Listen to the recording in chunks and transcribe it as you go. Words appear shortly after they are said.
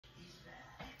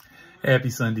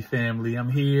Happy Sunday, family. I'm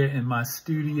here in my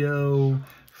studio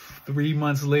 3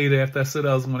 months later after I said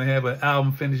I was going to have an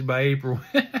album finished by April.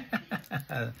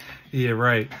 Yeah,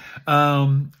 right.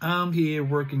 I'm here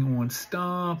working on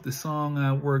Stomp, the song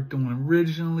I worked on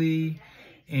originally,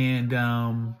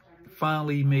 and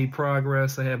finally made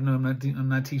progress. I'm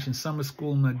not teaching summer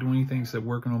school. I'm not doing anything except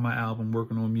working on my album,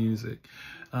 working on music.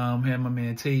 Had my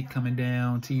man Tate coming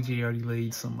down. TJ already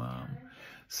laid some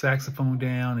saxophone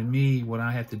down, and me, what I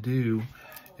have to do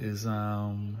is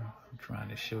I'm trying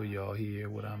to show y'all here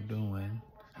what I'm doing.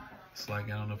 It's like,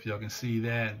 I don't know if y'all can see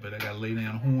that, but I gotta lay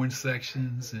down horn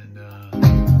sections and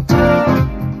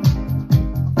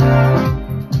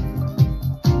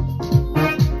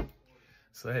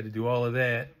so I had to do all of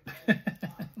that.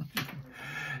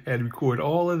 Had to record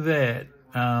all of that,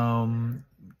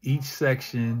 each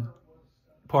section,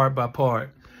 part by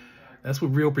part. That's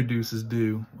what real producers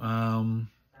do.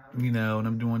 You know, and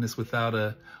I'm doing this without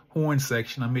a horn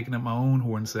section. I'm making up my own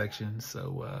horn section.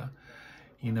 So,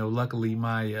 you know, luckily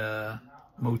my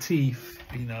motif,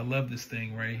 you know, I love this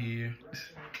thing right here.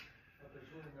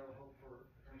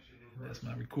 That's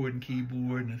my recording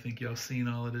keyboard, and I think y'all seen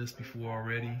all of this before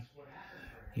already.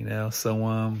 You know,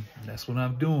 so that's what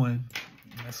I'm doing.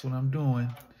 That's what I'm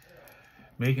doing.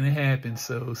 Making it happen.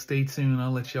 So stay tuned.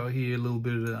 I'll let y'all hear a little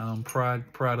bit of the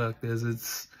product as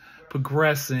it's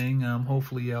progressing.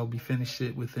 Hopefully I'll be finished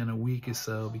it within a week or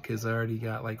so, because I already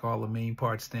got like all the main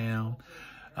parts down.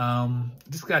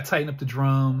 Just got to tighten up the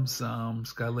drums.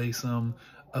 Just got to lay some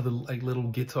other like little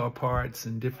guitar parts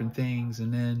and different things.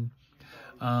 And then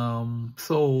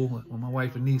Soul, well, my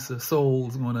wife Anissa,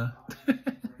 Soul's gonna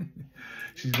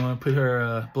she's gonna put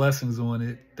her blessings on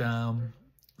it.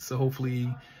 So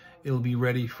hopefully it'll be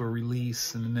ready for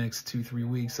release in the next 2-3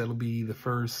 weeks. That'll be the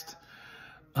first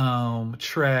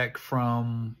track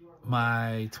from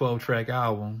my 12-track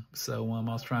album. So I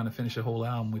was trying to finish a whole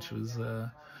album, which was,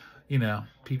 you know,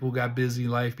 people got busy,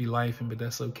 life be lifing, but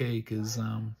that's okay, because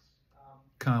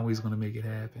Conway's gonna make it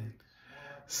happen.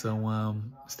 So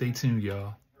stay tuned,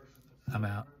 y'all. I'm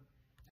out.